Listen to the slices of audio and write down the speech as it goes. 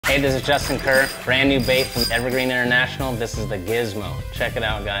Hey, this is Justin Kerr, brand new bait from Ever Green International. This is the Gizmo. Check it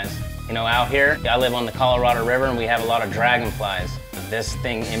out, guys. You know, out here, I live on the Colorado River and we have a lot of dragonflies. This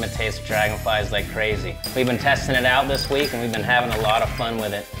thing imitates dragonflies like crazy. We've been testing it out this week and we've been having a lot of fun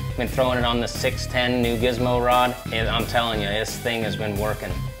with it. We've been throwing it on the 610 new Gizmo rod, and I'm telling you, this thing has been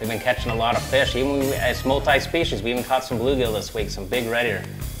working. We've been catching a lot of fish. It's multi-species. We even caught some bluegill this week, some big red ear.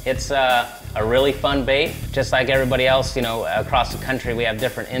 It's a really fun bait. Just like everybody else, you know, across the country we have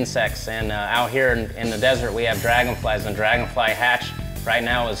different insects, and out here in the desert we have dragonflies, and dragonfly hatch right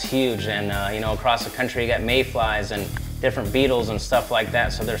now is huge, and you know, across the country you got mayflies and different beetles and stuff like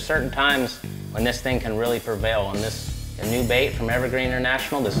that. So there's certain times when this thing can really prevail, and this a new bait from Ever Green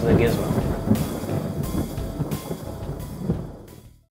International, this is the Gizmo.